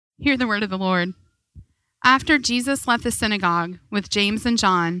Hear the word of the Lord. After Jesus left the synagogue with James and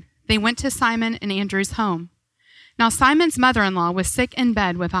John, they went to Simon and Andrew's home. Now Simon's mother-in-law was sick in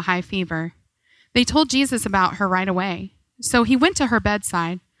bed with a high fever. They told Jesus about her right away. So he went to her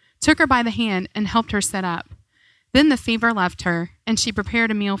bedside, took her by the hand, and helped her sit up. Then the fever left her, and she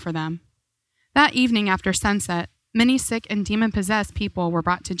prepared a meal for them. That evening after sunset, many sick and demon-possessed people were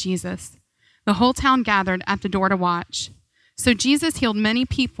brought to Jesus. The whole town gathered at the door to watch. So Jesus healed many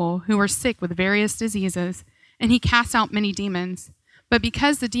people who were sick with various diseases, and he cast out many demons. But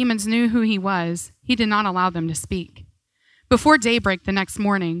because the demons knew who he was, he did not allow them to speak. Before daybreak the next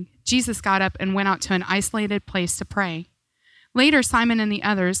morning, Jesus got up and went out to an isolated place to pray. Later, Simon and the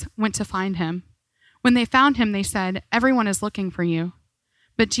others went to find him. When they found him, they said, "Everyone is looking for you."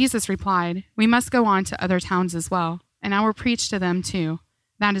 But Jesus replied, "We must go on to other towns as well, and I will preach to them too.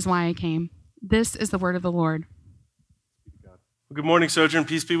 That is why I came." This is the word of the Lord. Good morning, Sojourn.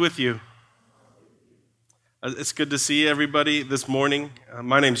 Peace be with you. It's good to see everybody this morning.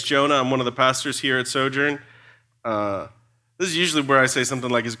 My name's Jonah. I'm one of the pastors here at Sojourn. This is usually where I say something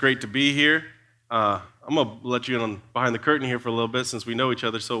like, "It's great to be here." I'm going to let you in on behind the curtain here for a little bit since we know each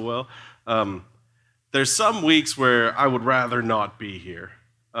other so well. There's some weeks where I would rather not be here.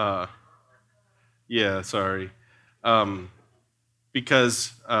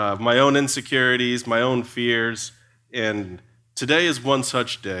 Because of my own insecurities, my own fears, and today is one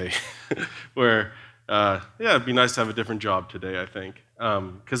such day where, it'd be nice to have a different job today, I think,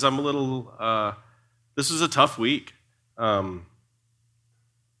 because I'm a little, this was a tough week.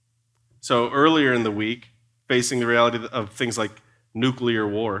 So earlier in the week, facing the reality of things like nuclear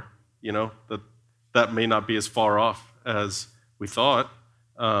war, that may not be as far off as we thought.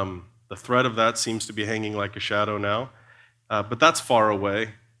 The threat of that seems to be hanging like a shadow now, but that's far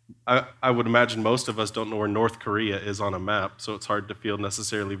away. I would imagine most of us don't know where North Korea is on a map, so it's hard to feel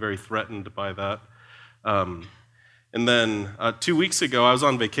necessarily very threatened by that. And then 2 weeks ago, I was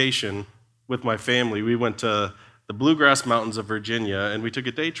on vacation with my family. We went to the Bluegrass Mountains of Virginia, and we took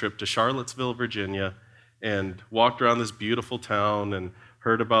a day trip to Charlottesville, Virginia, and walked around this beautiful town and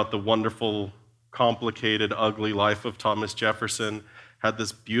heard about the wonderful, complicated, ugly life of Thomas Jefferson, had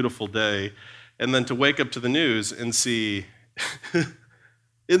this beautiful day, and then to wake up to the news and see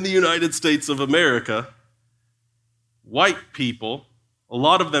in the United States of America, white people, a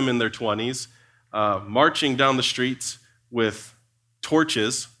lot of them in their 20s, marching down the streets with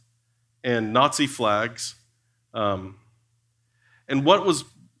torches and Nazi flags. And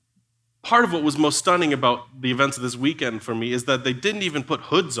part of what was most stunning about the events of this weekend for me is that they didn't even put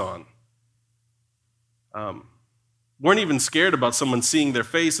hoods on. Weren't even scared about someone seeing their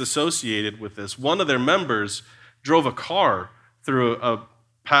face associated with this. One of their members drove a car through a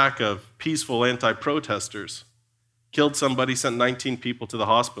pack of peaceful anti-protesters, killed somebody, sent 19 people to the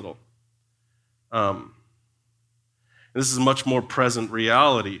hospital. This is a much more present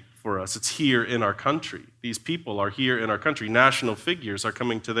reality for us. It's here in our country. These people are here in our country. National figures are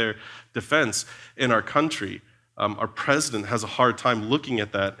coming to their defense in our country. Our president has a hard time looking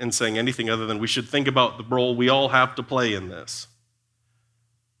at that and saying anything other than we should think about the role we all have to play in this.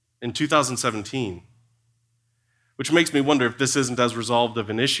 In 2017, which makes me wonder if this isn't as resolved of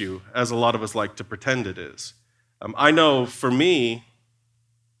an issue as a lot of us like to pretend it is. I know for me,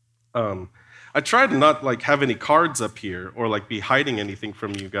 I try to not have any cards up here or be hiding anything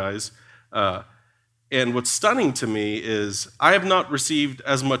from you guys. And what's stunning to me is I have not received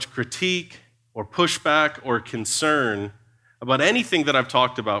as much critique or pushback or concern about anything that I've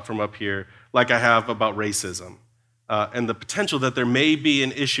talked about from up here like I have about racism and the potential that there may be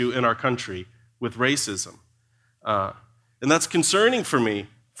an issue in our country with racism. And that's concerning for me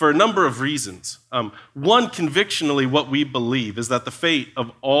for a number of reasons. One, convictionally, what we believe is that the fate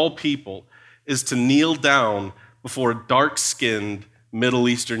of all people is to kneel down before a dark-skinned Middle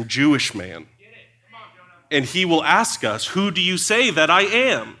Eastern Jewish man. And he will ask us, "Who do you say that I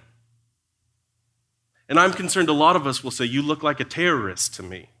am?" And I'm concerned a lot of us will say, "You look like a terrorist to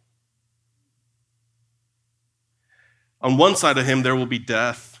me." On one side of him, there will be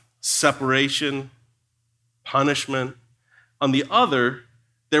death, separation, punishment. On the other,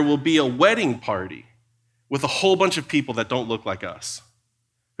 there will be a wedding party with a whole bunch of people that don't look like us,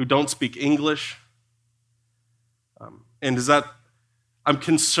 who don't speak English. I'm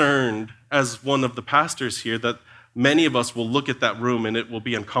concerned as one of the pastors here that many of us will look at that room and it will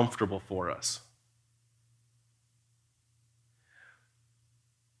be uncomfortable for us.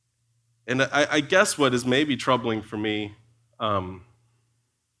 And I guess what is maybe troubling for me,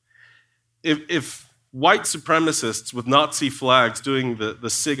 if white supremacists with Nazi flags doing the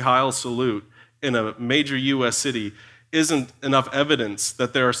Sieg Heil salute in a major U.S. city, isn't enough evidence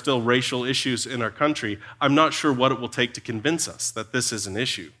that there are still racial issues in our country, I'm not sure what it will take to convince us that this is an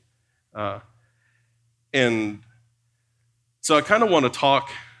issue. And so I kind of want to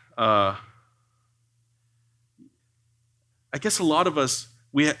talk, I guess a lot of us,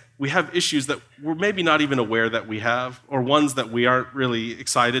 we have issues that we're maybe not even aware that we have, or ones that we aren't really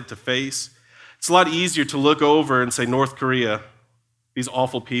excited to face. It's a lot easier to look over and say, North Korea, these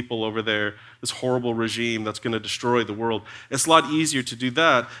awful people over there, this horrible regime that's going to destroy the world. It's a lot easier to do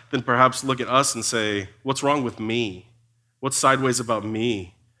that than perhaps look at us and say, what's wrong with me? What's sideways about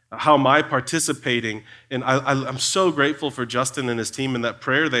me? How am I participating? And I'm so grateful for Justin and his team and that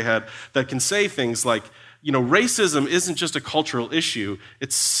prayer they had that can say things like, racism isn't just a cultural issue.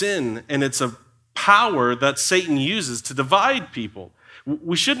 It's sin, and it's a power that Satan uses to divide people.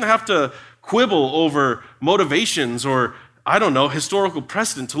 We shouldn't have to quibble over motivations or, historical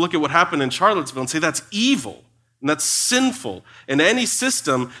precedent to look at what happened in Charlottesville and say that's evil and that's sinful. And any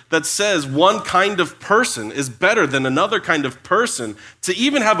system that says one kind of person is better than another kind of person, to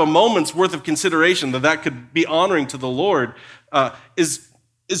even have a moment's worth of consideration that could be honoring to the Lord is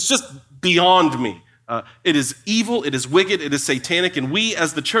just beyond me. It is evil, it is wicked, it is satanic, and we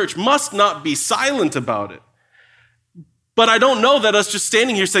as the church must not be silent about it. But I don't know that us just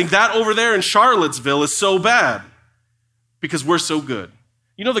standing here saying that over there in Charlottesville is so bad because we're so good.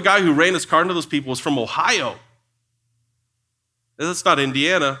 The guy who ran his car into those people was from Ohio. That's not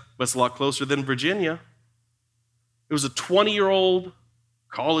Indiana, but it's a lot closer than Virginia. It was a 20-year-old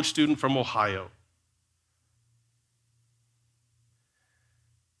college student from Ohio.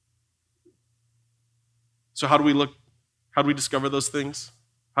 So how do we discover those things?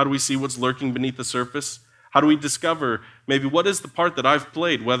 How do we see what's lurking beneath the surface? How do we discover maybe what is the part that I've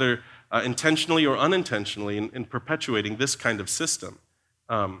played, whether intentionally or unintentionally, in perpetuating this kind of system?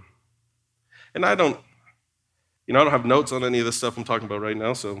 And I don't have notes on any of the stuff I'm talking about right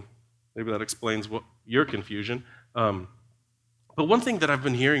now, so maybe that explains what your confusion. But one thing that I've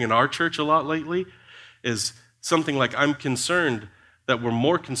been hearing in our church a lot lately is something like, I'm concerned that we're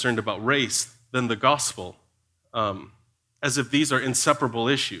more concerned about race than the gospel, as if these are inseparable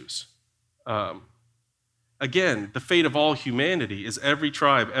issues. Again, the fate of all humanity is every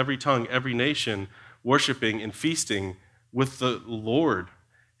tribe, every tongue, every nation worshiping and feasting with the Lord.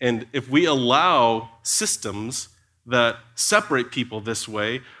 And if we allow systems that separate people this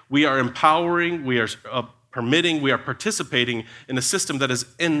way, we are empowering, we are permitting, we are participating in a system that is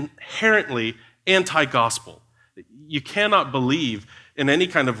inherently anti-gospel. You cannot believe in any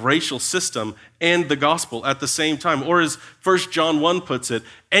kind of racial system and the gospel at the same time. Or as 1 John 1 puts it,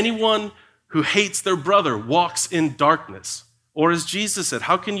 anyone who hates their brother walks in darkness. Or as Jesus said,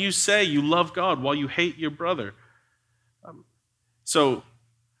 how can you say you love God while you hate your brother? So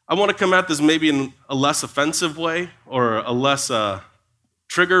I want to come at this maybe in a less offensive way, or a less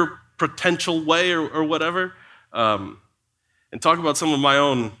trigger potential way, or whatever, and talk about some of my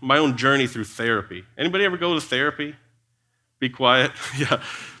own journey through therapy. Anybody ever go to therapy? Be quiet. Yeah.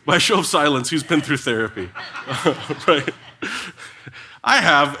 By show of silence, who's been through therapy? Right. I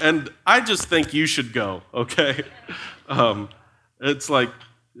have, and I just think you should go, okay? It's like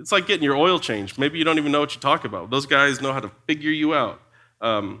getting your oil changed. Maybe you don't even know what you talk about. Those guys know how to figure you out.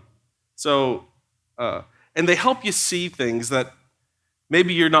 And they help you see things that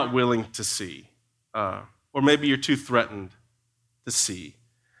maybe you're not willing to see, or maybe you're too threatened to see.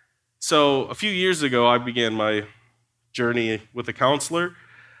 So a few years ago, I began my journey with a counselor.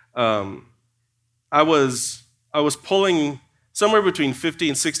 I was pulling somewhere between 50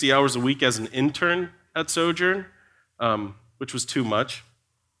 and 60 hours a week as an intern at Sojourn, which was too much.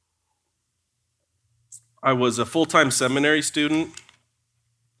 I was a full-time seminary student,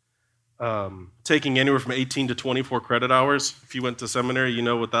 taking anywhere from 18 to 24 credit hours. If you went to seminary, you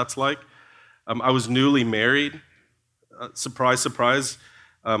know what that's like. I was newly married. Surprise, surprise.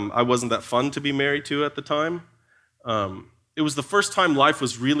 I wasn't that fun to be married to at the time. It was the first time life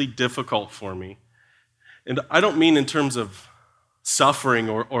was really difficult for me. And I don't mean in terms of suffering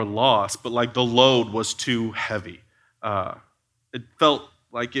or loss, but like the load was too heavy. It felt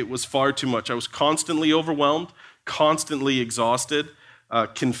like it was far too much. I was constantly overwhelmed, constantly exhausted,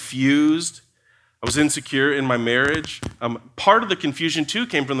 confused. I was insecure in my marriage. Part of the confusion, too,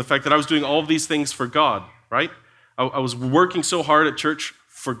 came from the fact that I was doing all of these things for God, right? I was working so hard at church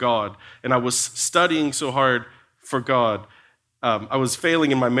for God, and I was studying so hard for God. I was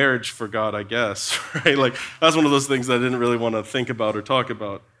failing in my marriage for God, I guess, right? Like, that's one of those things that I didn't really want to think about or talk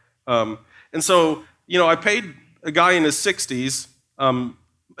about. And so, I paid a guy in his 60s,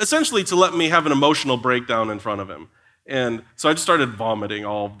 essentially to let me have an emotional breakdown in front of him. And so I just started vomiting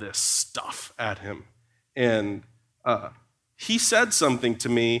all of this stuff at him. And he said something to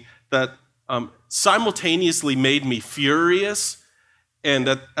me that simultaneously made me furious and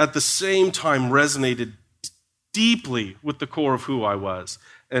at the same time resonated deeply with the core of who I was.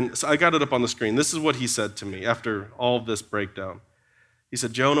 And so I got it up on the screen. This is what he said to me after all of this breakdown. He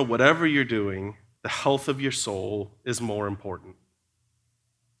said, Jonah, whatever you're doing, the health of your soul is more important.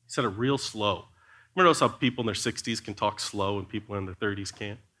 He said it real slow. Remember notice how people in their 60s can talk slow and people in their 30s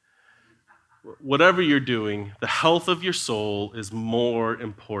can't? Whatever you're doing, the health of your soul is more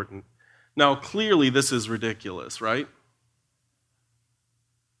important. Now, clearly, this is ridiculous, right?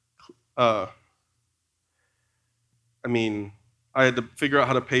 I had to figure out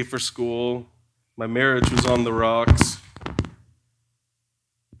how to pay for school. My marriage was on the rocks.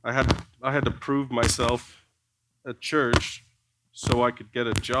 I had to prove myself at church so I could get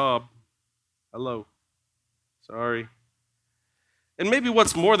a job. Hello. Sorry. And maybe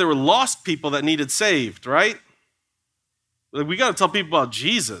what's more, there were lost people that needed saved, right? We got to tell people about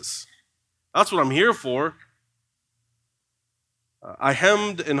Jesus. That's what I'm here for. I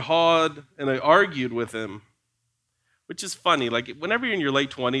hemmed and hawed and I argued with him, which is funny. Like, whenever you're in your late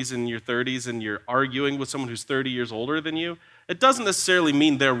 20s and your 30s and you're arguing with someone who's 30 years older than you, it doesn't necessarily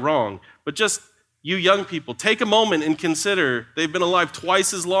mean they're wrong. But just you young people, take a moment and consider they've been alive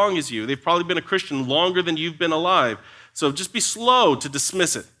twice as long as you. They've probably been a Christian longer than you've been alive. So just be slow to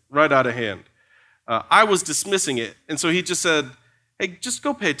dismiss it right out of hand. I was dismissing it. And so he just said, hey, just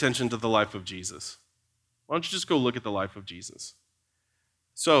go pay attention to the life of Jesus. Why don't you just go look at the life of Jesus?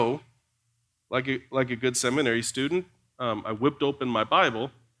 So, like a good seminary student, I whipped open my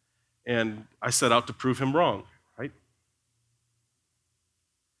Bible and I set out to prove him wrong, right?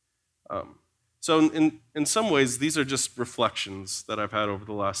 So in some ways, these are just reflections that I've had over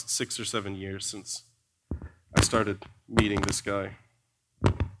the last 6 or 7 years since I started meeting this guy.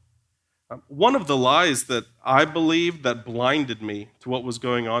 One of the lies that I believed that blinded me to what was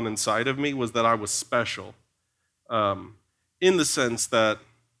going on inside of me was that I was special, in the sense that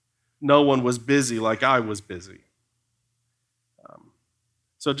no one was busy like I was busy.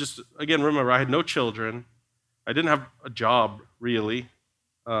 So just, again, remember, I had no children. I didn't have a job, really.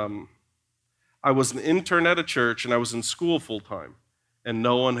 I was an intern at a church, and I was in school full-time. And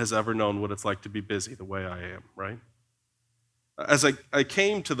no one has ever known what it's like to be busy the way I am, right? As I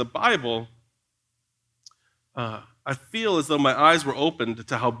came to the Bible, I feel as though my eyes were opened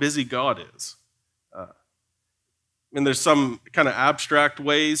to how busy God is. And there's some kind of abstract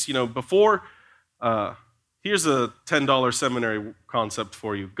ways, before, here's a $10 seminary concept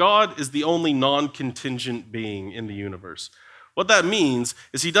for you. God is the only non-contingent being in the universe. What that means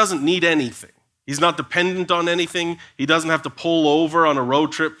is he doesn't need anything. He's not dependent on anything. He doesn't have to pull over on a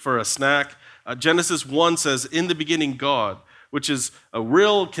road trip for a snack. Genesis 1 says, in the beginning, God, which is a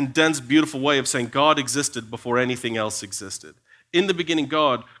real condensed, beautiful way of saying God existed before anything else existed. In the beginning,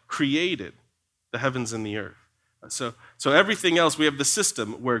 God created the heavens and the earth. So everything else, we have the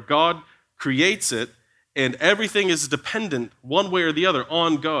system where God creates it, and everything is dependent one way or the other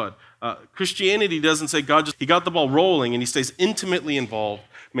on God. Christianity doesn't say he got the ball rolling, and he stays intimately involved,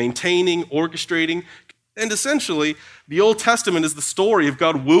 maintaining, orchestrating. And essentially, the Old Testament is the story of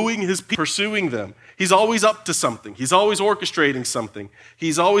God wooing his people, pursuing them. He's always up to something. He's always orchestrating something.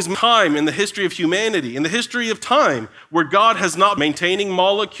 He's always time in the history of humanity, in the history of time, where God has not maintaining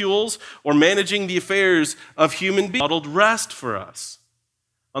molecules or managing the affairs of human beings, modeled rest for us.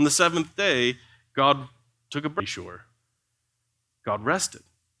 On the seventh day, God took a break. Sure, God rested.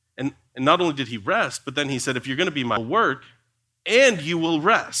 And not only did he rest, but then he said, if you're going to be my work, and you will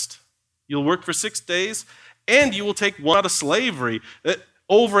rest. You'll work for 6 days, and you will take one out of slavery.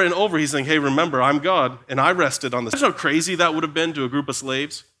 Over and over, he's saying, hey, remember, I'm God, and I rested on this. You know how crazy that would have been to a group of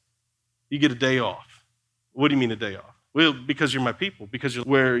slaves? You get a day off. What do you mean a day off? Well, because you're my people, because you're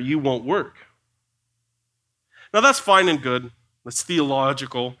where you won't work. Now, that's fine and good. That's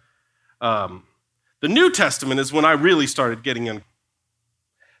theological. The New Testament is when I really started getting in.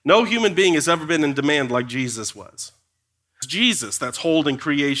 No human being has ever been in demand like Jesus was. It's Jesus that's holding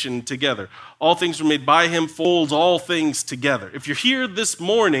creation together. All things were made by him, folds all things together. If you're here this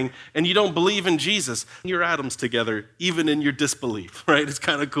morning and you don't believe in Jesus, your atoms together, even in your disbelief, right? It's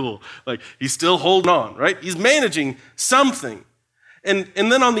kind of cool. Like, he's still holding on, right? He's managing something. And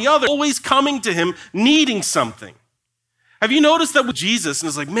then on the other, always coming to him, needing something. Have you noticed that with Jesus? And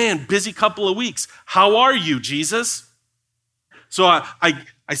it's like, man, busy couple of weeks. How are you, Jesus? So I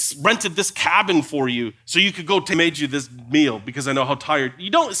rented this cabin for you so you could go made you this meal because I know how tired. You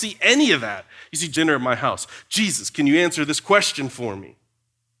don't see any of that. You see dinner at my house. Jesus, can you answer this question for me?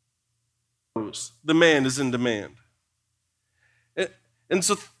 The man is in demand. And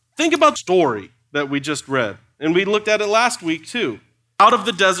so think about the story that we just read And we looked at it last week too. Out of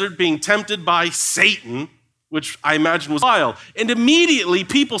the desert being tempted by Satan, which I imagine was vile. And immediately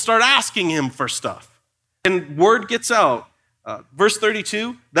people start asking him for stuff. And word gets out. Verse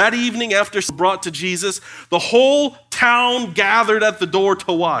 32, that evening after brought to Jesus, the whole town gathered at the door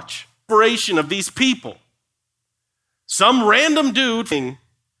to watch. Inspiration of these people. Some random dude.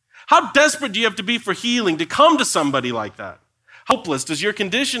 How desperate do you have to be for healing to come to somebody like that? How hopeless does your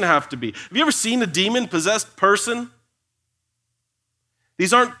condition have to be? Have you ever seen a demon-possessed person?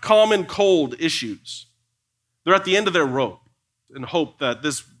 These aren't common cold issues. They're at the end of their rope and hope that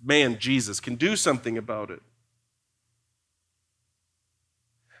this man, Jesus, can do something about it.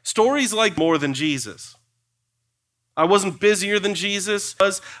 Stories like more than Jesus. I wasn't busier than Jesus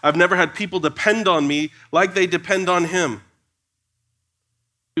was. I've never had people depend on me like they depend on him.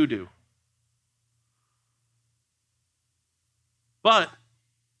 You do. But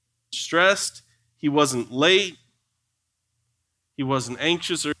stressed, he wasn't late, he wasn't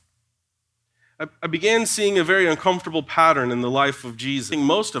anxious. I began seeing a very uncomfortable pattern in the life of Jesus.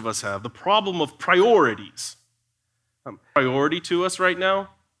 Most of us have the problem of priorities. Priority to us right now.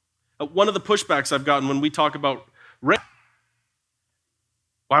 One of the pushbacks I've gotten when we talk about why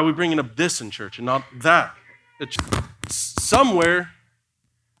are we bringing up this in church and not that? Somewhere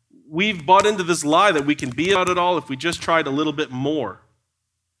we've bought into this lie that we can be about it all if we just tried a little bit more.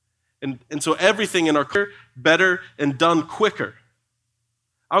 And so everything in our career better and done quicker.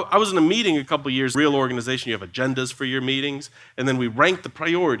 I was in a meeting a couple years, real organization, you have agendas for your meetings, and then we ranked the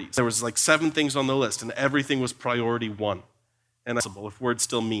priorities. There was like 7 things on the list, and everything was priority 1. And if words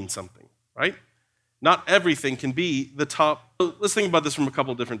still mean something, right? Not everything can be the top. Let's think about this from a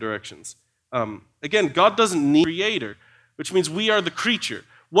couple different directions. Again, God doesn't need a creator, which means we are the creature.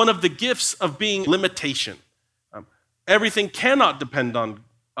 One of the gifts of being limitation. Everything cannot depend on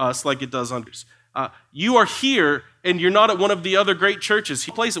us like it does on others. You are here, and you're not at one of the other great churches.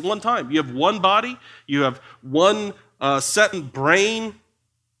 He plays at one time. You have one body. You have one set brain.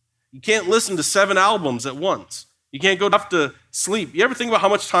 You can't listen to 7 albums at once. You can't go off to sleep. You ever think about how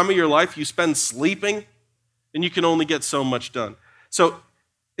much time of your life you spend sleeping? And you can only get so much done. So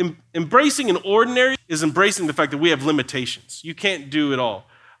embracing an ordinary is embracing the fact that we have limitations. You can't do it all.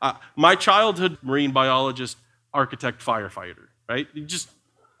 My childhood, marine biologist, architect, firefighter, right? You just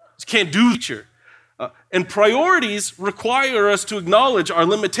can't do it. And priorities require us to acknowledge our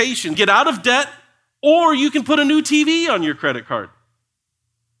limitations. Get out of debt, or you can put a new TV on your credit card.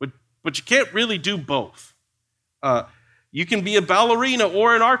 But you can't really do both. You can be a ballerina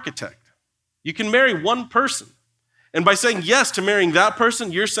or an architect. You can marry one person. And by saying yes to marrying that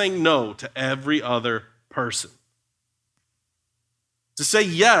person, you're saying no to every other person. To say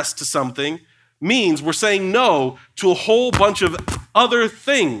yes to something means we're saying no to a whole bunch of other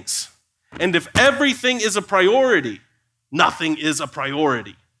things. And if everything is a priority, nothing is a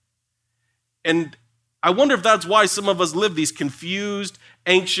priority. And I wonder if that's why some of us live these confused,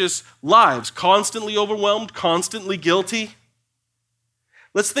 anxious lives, constantly overwhelmed, constantly guilty.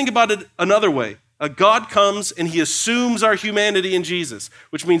 Let's think about it another way. God comes and he assumes our humanity in Jesus,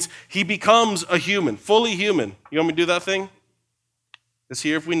 which means he becomes a human, fully human. You want me to do that thing? It's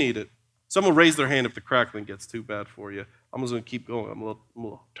here if we need it. Someone raise their hand if the crackling gets too bad for you. I'm just going to keep going. I'm a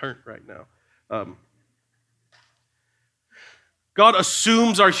little turnt right now. God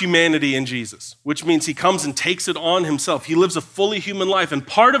assumes our humanity in Jesus, which means he comes and takes it on himself. He lives a fully human life. And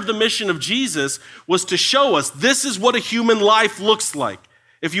part of the mission of Jesus was to show us this is what a human life looks like.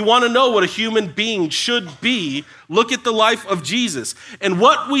 If you want to know what a human being should be, look at the life of Jesus. And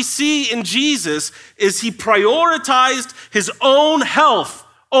what we see in Jesus is he prioritized his own health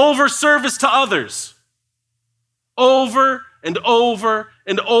over service to others. Over and over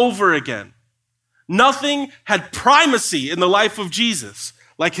and over again. Nothing had primacy in the life of Jesus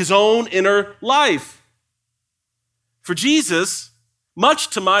like his own inner life. For Jesus, much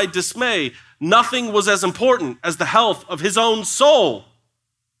to my dismay, nothing was as important as the health of his own soul.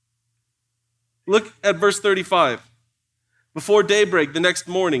 Look at verse 35. Before daybreak the next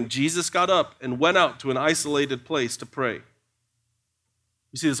morning, Jesus got up and went out to an isolated place to pray.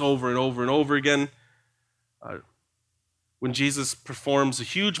 You see this over and over and over again. When Jesus performs a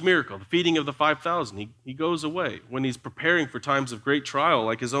huge miracle, the feeding of the 5,000, he goes away. When he's preparing for times of great trial,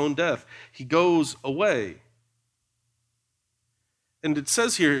 like his own death, he goes away. And it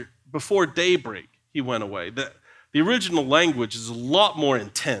says here, before daybreak, he went away. The original language is a lot more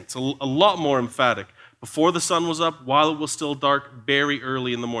intense, a lot more emphatic. Before the sun was up, while it was still dark, very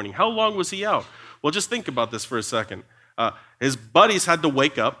early in the morning. How long was he out? Well, just think about this for a second. His buddies had to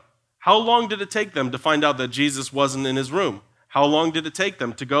wake up. How long did it take them to find out that Jesus wasn't in his room? How long did it take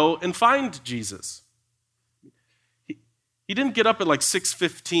them to go and find Jesus? He didn't get up at like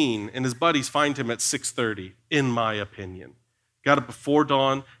 6:15 and his buddies find him at 6:30, in my opinion. Got up before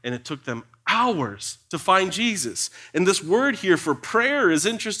dawn, and it took them hours to find Jesus. And this word here for prayer is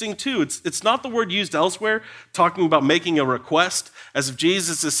interesting too. It's not the word used elsewhere, talking about making a request, as if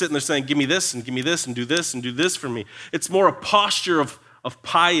Jesus is sitting there saying, give me this and do this and do this for me. It's more a posture of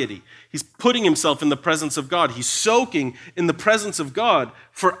piety. He's putting himself in the presence of God. He's soaking in the presence of God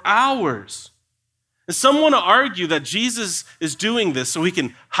for hours. And some want to argue that Jesus is doing this so he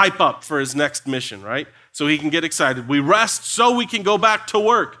can hype up for his next mission, right? So he can get excited. We rest so we can go back to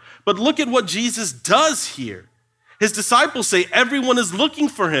work. But look at what Jesus does here. His disciples say everyone is looking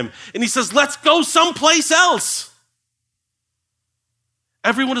for him. And he says, let's go someplace else.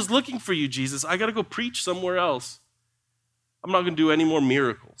 Everyone is looking for you, Jesus. I got to go preach somewhere else. I'm not going to do any more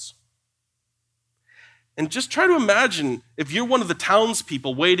miracles. And just try to imagine if you're one of the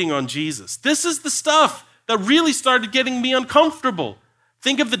townspeople waiting on Jesus. This is the stuff that really started getting me uncomfortable.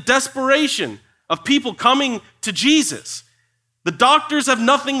 Think of the desperation of people coming to Jesus. The doctors have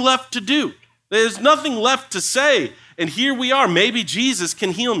nothing left to do. There's nothing left to say. And here we are. Maybe Jesus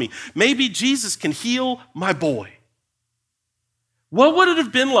can heal me. Maybe Jesus can heal my boy. What would it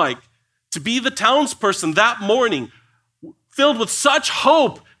have been like to be the townsperson that morning, filled with such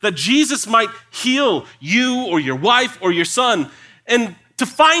hope that Jesus might heal you or your wife or your son, and to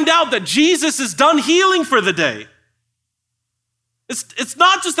find out that Jesus is done healing for the day? It's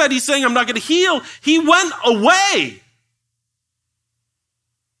not just that he's saying, I'm not going to heal. He went away.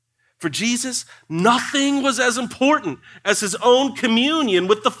 For Jesus, nothing was as important as his own communion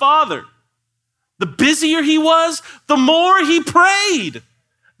with the Father. The busier he was, the more he prayed.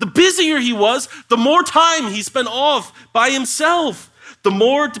 The busier he was, the more time he spent off by himself. The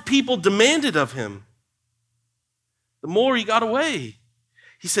more people demanded of him, the more he got away.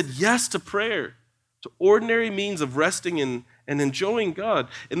 He said yes to prayer, to ordinary means of resting in and enjoying God.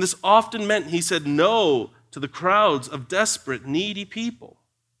 And this often meant he said no to the crowds of desperate, needy people.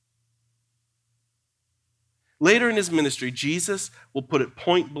 Later in his ministry, Jesus will put it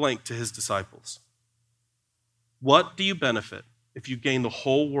point blank to his disciples. What do you benefit if you gain the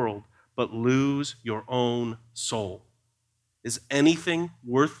whole world but lose your own soul? Is anything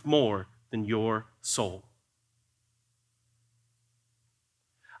worth more than your soul?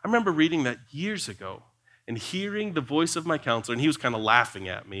 I remember reading that years ago and hearing the voice of my counselor, and he was kind of laughing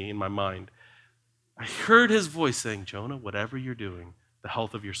at me in my mind. I heard his voice saying, Jonah, whatever you're doing, the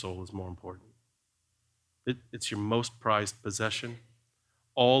health of your soul is more important. It's your most prized possession.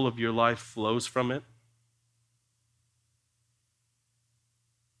 All of your life flows from it.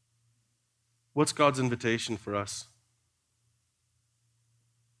 What's God's invitation for us?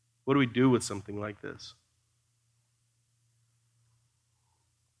 What do we do with something like this?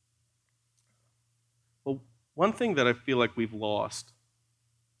 Well, one thing that I feel like we've lost,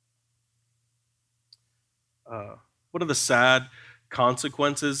 one of the sad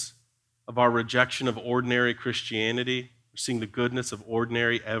consequences of our rejection of ordinary Christianity, seeing the goodness of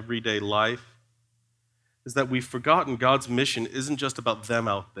ordinary everyday life, is that we've forgotten God's mission isn't just about them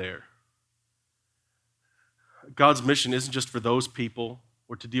out there. God's mission isn't just for those people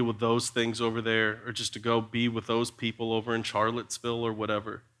or to deal with those things over there or just to go be with those people over in Charlottesville or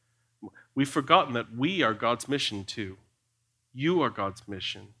whatever. We've forgotten that we are God's mission too. You are God's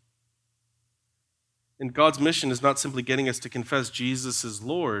mission. And God's mission is not simply getting us to confess Jesus is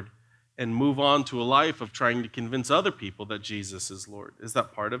Lord and move on to a life of trying to convince other people that Jesus is Lord. Is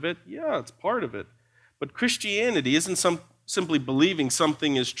that part of it? Yeah, it's part of it. But Christianity isn't simply believing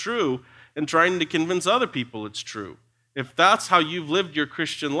something is true and trying to convince other people it's true. If that's how you've lived your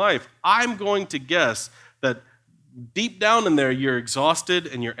Christian life, I'm going to guess that deep down in there, you're exhausted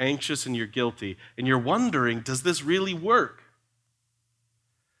and you're anxious and you're guilty, and you're wondering, does this really work?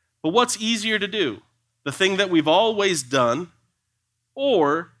 But what's easier to do? The thing that we've always done,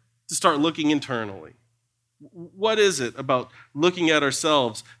 or to start looking internally? What is it about looking at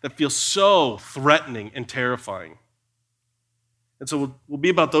ourselves that feels so threatening and terrifying? And so we'll be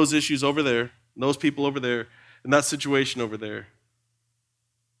about those issues over there, those people over there, and that situation over there.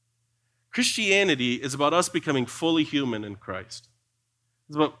 Christianity is about us becoming fully human in Christ.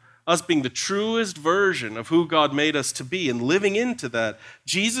 It's about us being the truest version of who God made us to be and living into that.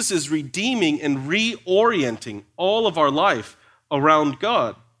 Jesus is redeeming and reorienting all of our life around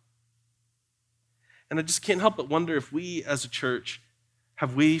God. And I just can't help but wonder if we as a church,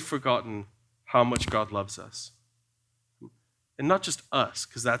 have we forgotten how much God loves us? And not just us,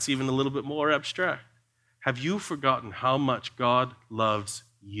 because that's even a little bit more abstract. Have you forgotten how much God loves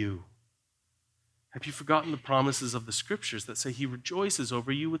you? Have you forgotten the promises of the scriptures that say he rejoices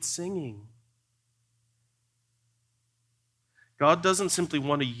over you with singing? God doesn't simply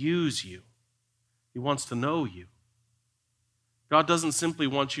want to use you. He wants to know you. God doesn't simply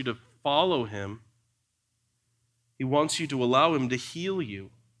want you to follow him. He wants you to allow him to heal you.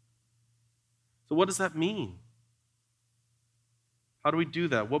 So what does that mean? How do we do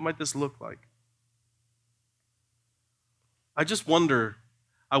that? What might this look like? I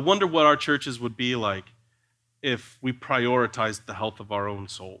wonder what our churches would be like if we prioritized the health of our own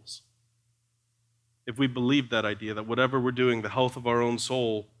souls. If we believed that idea, that whatever we're doing, the health of our own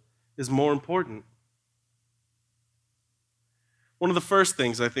soul is more important. One of the first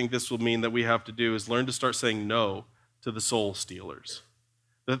things I think this will mean that we have to do is learn to start saying no to the soul stealers.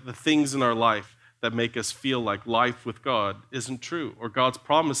 The things in our life that make us feel like life with God isn't true, or God's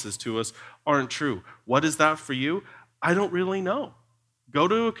promises to us aren't true. What is that for you? I don't really know. Go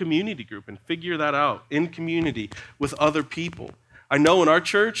to a community group and figure that out in community with other people. I know in our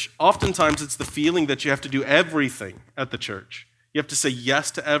church, oftentimes it's the feeling that you have to do everything at the church. You have to say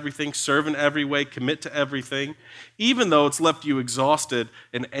yes to everything, serve in every way, commit to everything, even though it's left you exhausted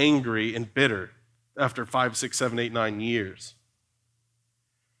and angry and bitter after 5, 6, 7, 8, 9 years.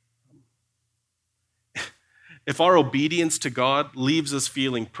 If our obedience to God leaves us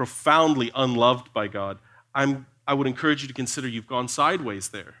feeling profoundly unloved by God, I would encourage you to consider you've gone sideways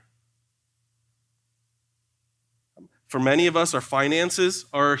there. For many of us, our finances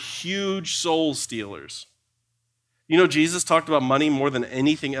are huge soul stealers. You know, Jesus talked about money more than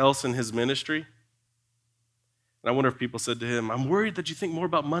anything else in his ministry. And I wonder if people said to him, I'm worried that you think more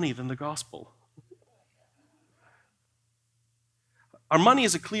about money than the gospel. Our money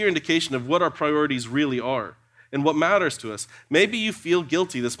is a clear indication of what our priorities really are and what matters to us. Maybe you feel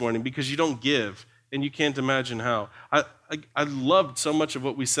guilty this morning because you don't give, and you can't imagine how. I loved so much of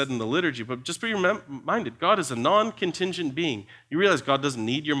what we said in the liturgy, but just be reminded, God is a non-contingent being. You realize God doesn't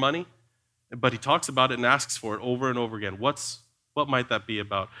need your money, but he talks about it and asks for it over and over again. What might that be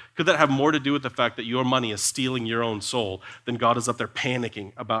about? Could that have more to do with the fact that your money is stealing your own soul than God is up there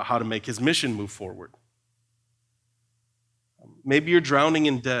panicking about how to make his mission move forward? Maybe you're drowning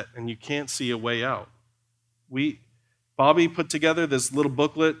in debt and you can't see a way out. Bobby put together this little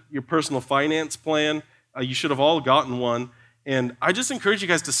booklet, Your Personal Finance Plan. You should have all gotten one. And I just encourage you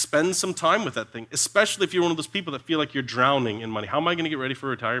guys to spend some time with that thing, especially if you're one of those people that feel like you're drowning in money. How am I going to get ready for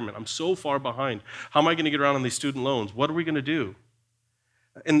retirement? I'm so far behind. How am I going to get around on these student loans? What are we going to do?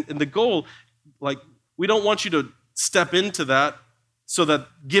 And the goal, we don't want you to step into that so that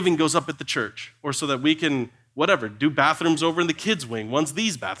giving goes up at the church, or so that we can do bathrooms over in the kids' wing once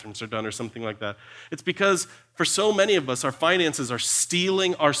these bathrooms are done or something like that. It's because for so many of us, our finances are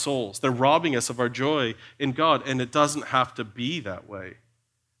stealing our souls. They're robbing us of our joy in God, and it doesn't have to be that way.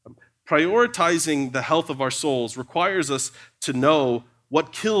 Prioritizing the health of our souls requires us to know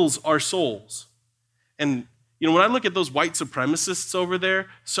what kills our souls. And, when I look at those white supremacists over there,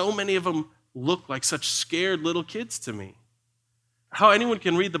 so many of them look like such scared little kids to me. How anyone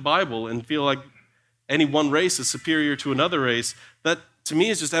can read the Bible and feel like any one race is superior to another race, that to me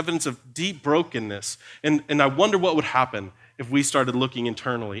is just evidence of deep brokenness. And I wonder what would happen if we started looking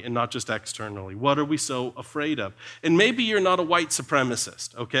internally and not just externally. What are we so afraid of? And maybe you're not a white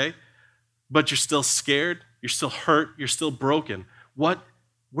supremacist, okay? But you're still scared, you're still hurt, you're still broken.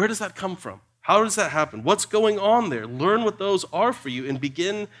 Where does that come from? How does that happen? What's going on there? Learn what those are for you and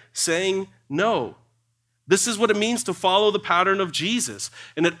begin saying no. This is what it means to follow the pattern of Jesus,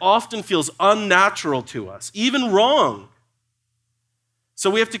 and it often feels unnatural to us, even wrong. So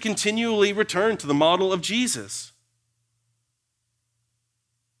we have to continually return to the model of Jesus.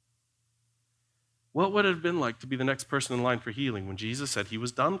 What would it have been like to be the next person in line for healing when Jesus said he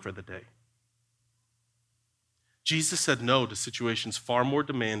was done for the day? Jesus said no to situations far more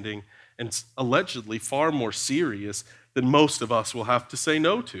demanding and allegedly far more serious than most of us will have to say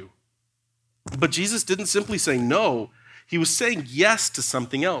no to. But Jesus didn't simply say no. He was saying yes to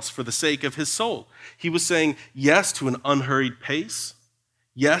something else for the sake of his soul. He was saying yes to an unhurried pace,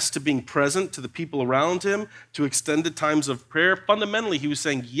 yes to being present to the people around him, to extended times of prayer. Fundamentally, he was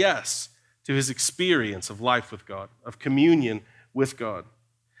saying yes to his experience of life with God, of communion with God.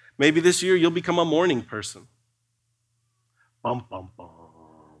 Maybe this year you'll become a morning person. Bum, bum, bum,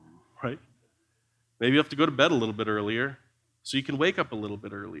 right? Maybe you have to go to bed a little bit earlier so you can wake up a little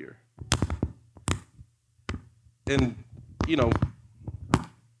bit earlier. And,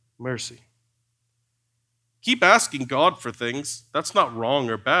 mercy. Keep asking God for things. That's not wrong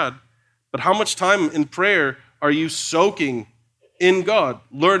or bad. But how much time in prayer are you soaking in God,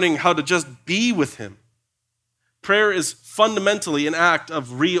 learning how to just be with him? Prayer is fundamentally an act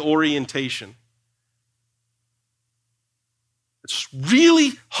of reorientation. It's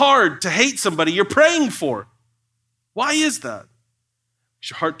really hard to hate somebody you're praying for. Why is that?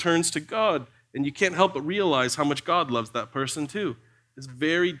 Your heart turns to God, and you can't help but realize how much God loves that person too. It's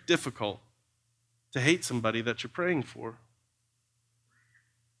very difficult to hate somebody that you're praying for.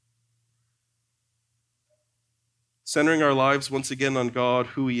 Centering our lives once again on God,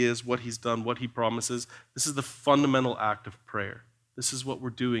 who He is, what He's done, what He promises. This is the fundamental act of prayer. This is what we're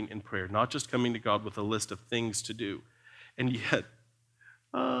doing in prayer, not just coming to God with a list of things to do. And yet,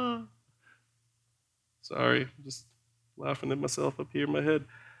 sorry, I'm just laughing at myself up here in my head.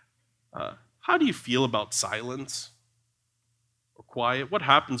 How do you feel about silence or quiet? What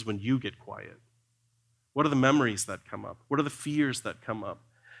happens when you get quiet? What are the memories that come up? What are the fears that come up?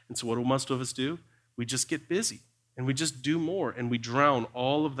 And so what do most of us do? We just get busy and we just do more and we drown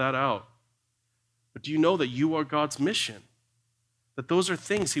all of that out. But do you know that you are God's mission? That those are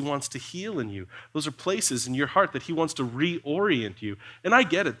things He wants to heal in you. Those are places in your heart that He wants to reorient you. And I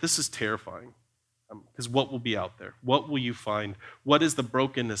get it. This is terrifying. Because what will be out there? What will you find? What is the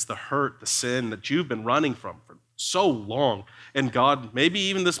brokenness, the hurt, the sin that you've been running from for so long? And God, maybe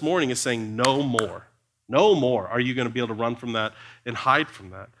even this morning, is saying, no more. No more are you going to be able to run from that and hide from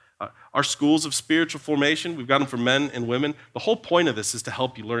that. Our schools of spiritual formation, we've got them for men and women. The whole point of this is to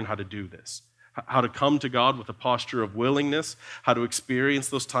help you learn how to do this. How to come to God with a posture of willingness, how to experience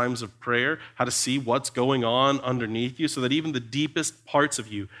those times of prayer, how to see what's going on underneath you so that even the deepest parts of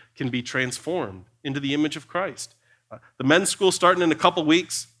you can be transformed into the image of Christ. The men's school starting in a couple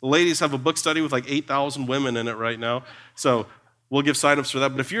weeks. The ladies have a book study with like 8,000 women in it right now. So we'll give signups for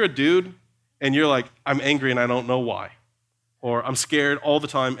that. But if you're a dude and you're like, I'm angry and I don't know why, or I'm scared all the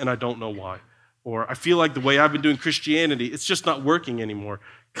time and I don't know why, or I feel like the way I've been doing Christianity, it's just not working anymore.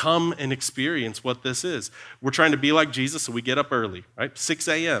 Come and experience what this is. We're trying to be like Jesus, so we get up early, right? 6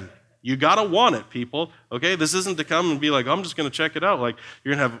 a.m. You got to want it, people, okay? This isn't to come and be like, I'm just going to check it out. Like,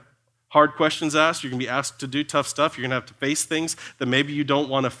 you're going to have hard questions asked. You're going to be asked to do tough stuff. You're going to have to face things that maybe you don't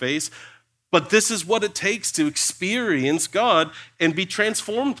want to face. But this is what it takes to experience God and be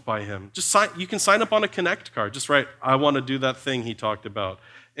transformed by Him. You can sign up on a Connect card. Just write, I want to do that thing He talked about.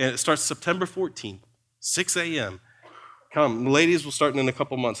 And it starts September 14th, 6 a.m. Come. The ladies will start in a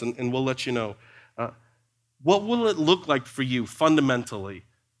couple months, and we'll let you know. What will it look like for you fundamentally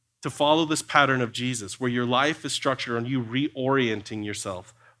to follow this pattern of Jesus, where your life is structured on you reorienting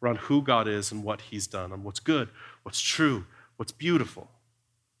yourself around who God is and what He's done, and what's good, what's true, what's beautiful?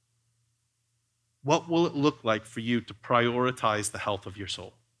 What will it look like for you to prioritize the health of your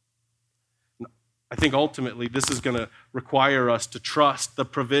soul? I think ultimately this is going to require us to trust the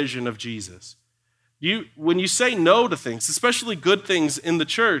provision of Jesus. When you say no to things, especially good things in the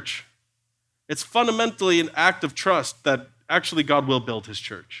church, it's fundamentally an act of trust that actually God will build His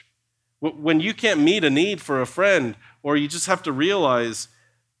church. When you can't meet a need for a friend, or you just have to realize,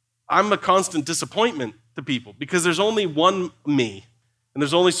 I'm a constant disappointment to people because there's only one me, and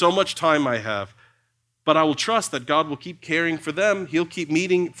there's only so much time I have. But I will trust that God will keep caring for them. He'll keep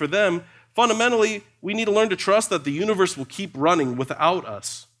meeting for them. Fundamentally, we need to learn to trust that the universe will keep running without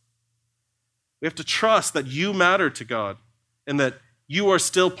us. We have to trust that you matter to God and that you are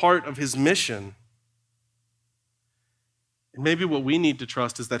still part of His mission. And maybe what we need to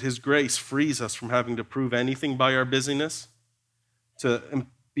trust is that His grace frees us from having to prove anything by our busyness, to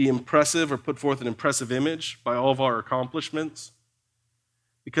be impressive or put forth an impressive image by all of our accomplishments.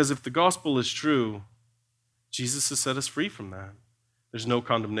 Because if the gospel is true, Jesus has set us free from that. There's no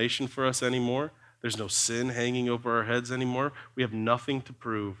condemnation for us anymore. There's no sin hanging over our heads anymore. We have nothing to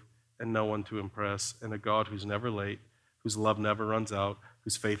prove and no one to impress, and a God who's never late, whose love never runs out,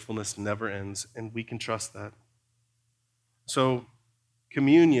 whose faithfulness never ends, and we can trust that. So,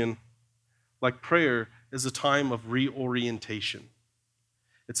 communion, like prayer, is a time of reorientation.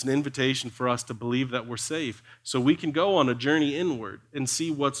 It's an invitation for us to believe that we're safe so we can go on a journey inward and see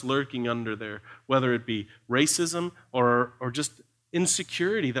what's lurking under there, whether it be racism or just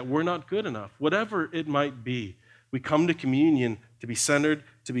insecurity that we're not good enough, whatever it might be. We come to communion to be centered,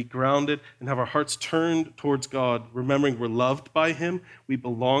 to be grounded, and have our hearts turned towards God, remembering we're loved by Him, we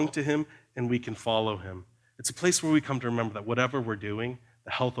belong to Him, and we can follow Him. It's a place where we come to remember that whatever we're doing,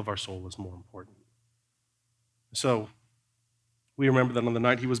 the health of our soul is more important. So, we remember that on the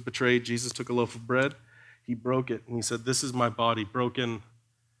night He was betrayed, Jesus took a loaf of bread, He broke it, and He said, this is my body broken.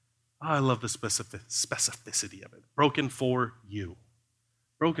 Oh, I love the specificity of it. Broken for you.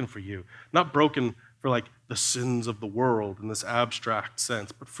 Broken for you. Not broken for like the sins of the world in this abstract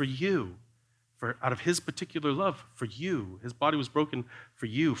sense, but for you. For out of His particular love, for you. His body was broken for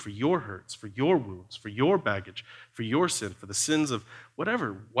you, for your hurts, for your wounds, for your baggage, for your sin, for the sins of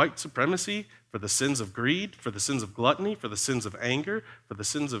whatever, white supremacy, for the sins of greed, for the sins of gluttony, for the sins of anger, for the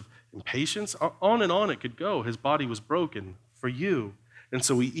sins of impatience. On and on it could go. His body was broken for you. And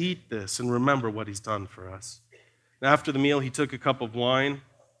so we eat this and remember what he's done for us. And after the meal, he took a cup of wine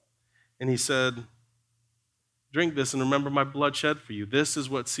and he said, drink this and remember my blood shed for you. This is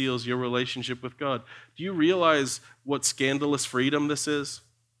what seals your relationship with God. Do you realize what scandalous freedom this is?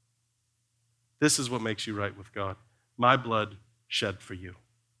 This is what makes you right with God. My blood shed for you.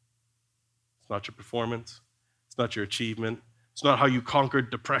 It's not your performance. It's not your achievement. It's not how you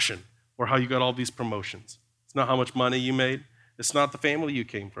conquered depression or how you got all these promotions. It's not how much money you made. It's not the family you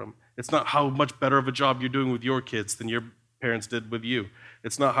came from. It's not how much better of a job you're doing with your kids than your parents did with you.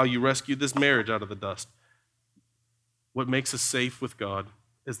 It's not how you rescued this marriage out of the dust. What makes us safe with God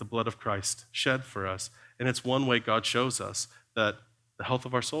is the blood of Christ shed for us. And it's one way God shows us that the health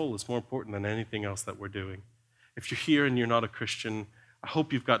of our soul is more important than anything else that we're doing. If you're here and you're not a Christian, I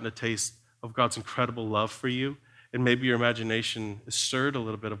hope you've gotten a taste of God's incredible love for you. And maybe your imagination is stirred a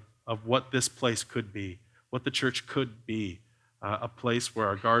little bit of what this place could be, what the church could be. A place where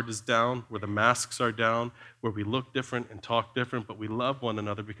our guard is down, where the masks are down, where we look different and talk different, but we love one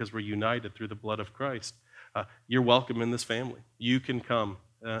another because we're united through the blood of Christ. You're welcome in this family. You can come.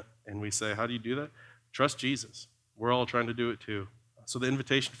 And we say, how do you do that? Trust Jesus. We're all trying to do it too. So the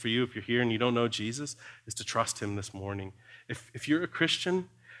invitation for you, if you're here and you don't know Jesus, is to trust him this morning. If you're a Christian,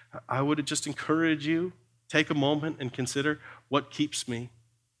 I would just encourage you, take a moment and consider what keeps me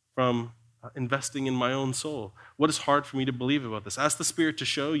from investing in my own soul. What is hard for me to believe about this? Ask the Spirit to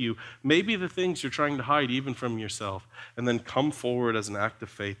show you maybe the things you're trying to hide even from yourself, and then come forward as an act of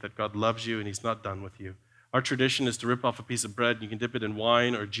faith that God loves you and he's not done with you. Our tradition is to rip off a piece of bread. You can dip it in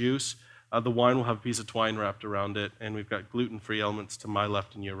wine or juice. The wine will have a piece of twine wrapped around it, and we've got gluten-free elements to my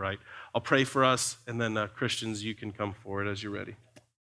left and your right. I'll pray for us, and then Christians, you can come forward as you're ready.